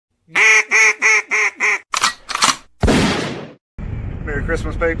Merry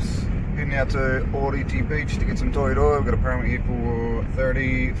Christmas peeps, heading out to Oreti Beach to get some Toheroa. We've got a permit here for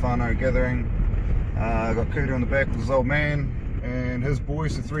 30 whānau gathering. Got Kudu on the back with his old man and his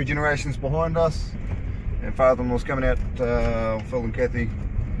boys, so 3 generations behind us. And father-in-law's coming out, Phil and Kathy.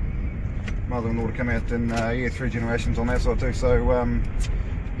 Mother-in-law to come out, and yeah, 3 generations on that side too. So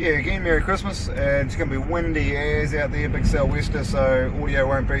yeah, again, Merry Christmas. And it's going to be windy as out there, big sou'wester, so audio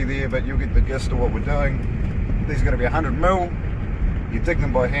won't be there, but you'll get the gist of what we're doing. These are going to be 100 mil. You dig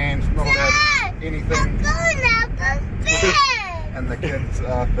them by hand, not allowed anything. And the kids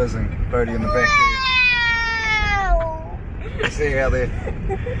are fizzing. Bodie in the back there. You see out there.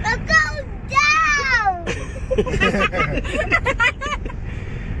 I'm going down!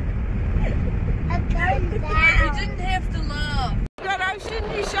 I'm going down. You didn't have to laugh. Got ocean,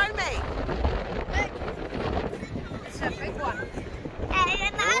 you show me. It's a big one.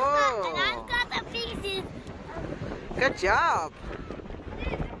 And I've got the pieces. Good job.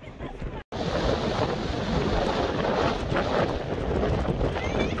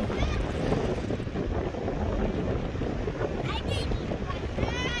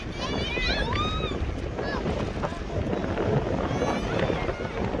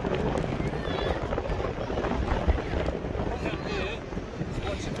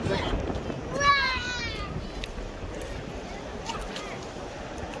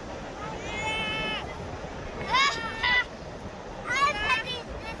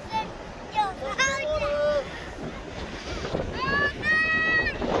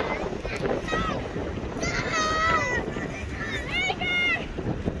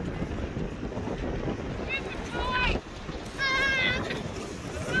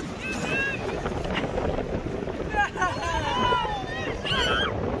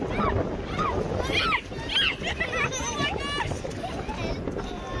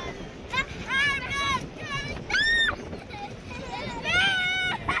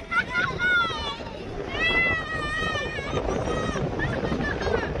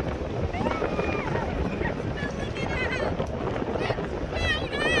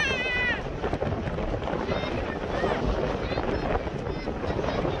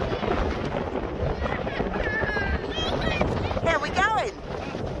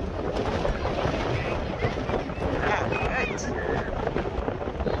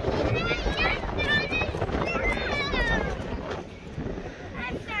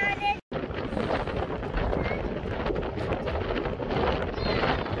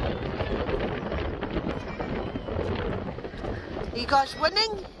 You guys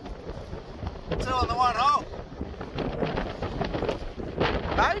winning? 2 on the 1 hole.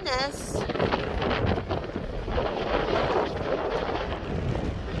 Bonus.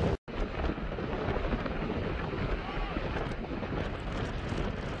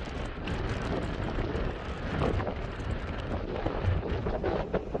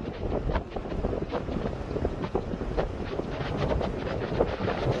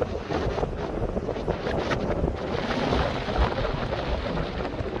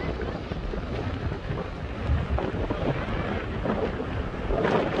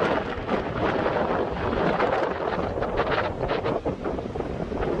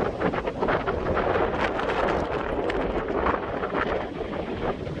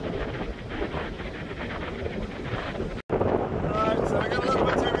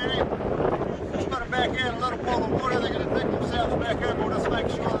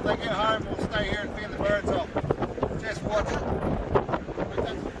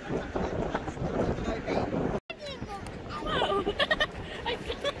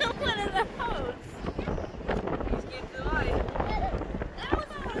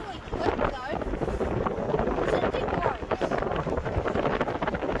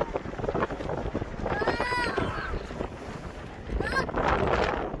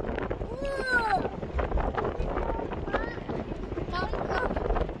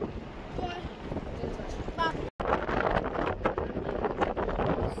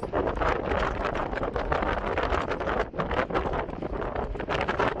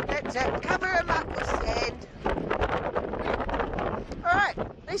 Cover him up with sand. Alright,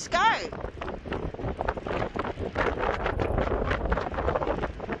 let's go.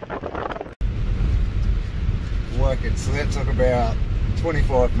 Wicked, so that took about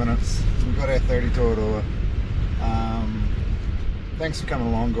 25 minutes. We got our 30 Toheroa. Thanks for coming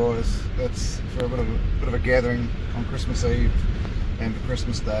along, guys. That's for a bit of a gathering on Christmas Eve and for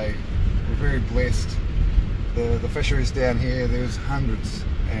Christmas Day. We're very blessed. The fisheries down here, there's hundreds,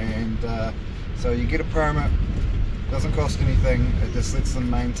 and so you get a permit, doesn't cost anything, it just lets them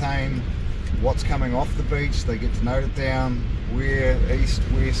maintain what's coming off the beach. They get to note it down, where, east,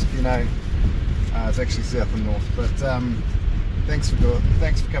 west, you know, it's actually south and north, but thanks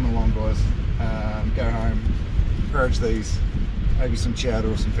for coming along, guys. Go home, purge these, maybe some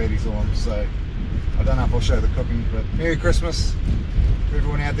chowder or some fatties on. So I don't know if I'll show the cooking, but Merry Christmas to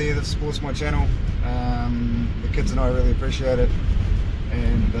everyone out there that supports my channel. The kids and I really appreciate it,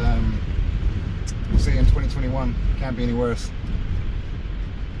 and we'll see you in 2021. Can't be any worse.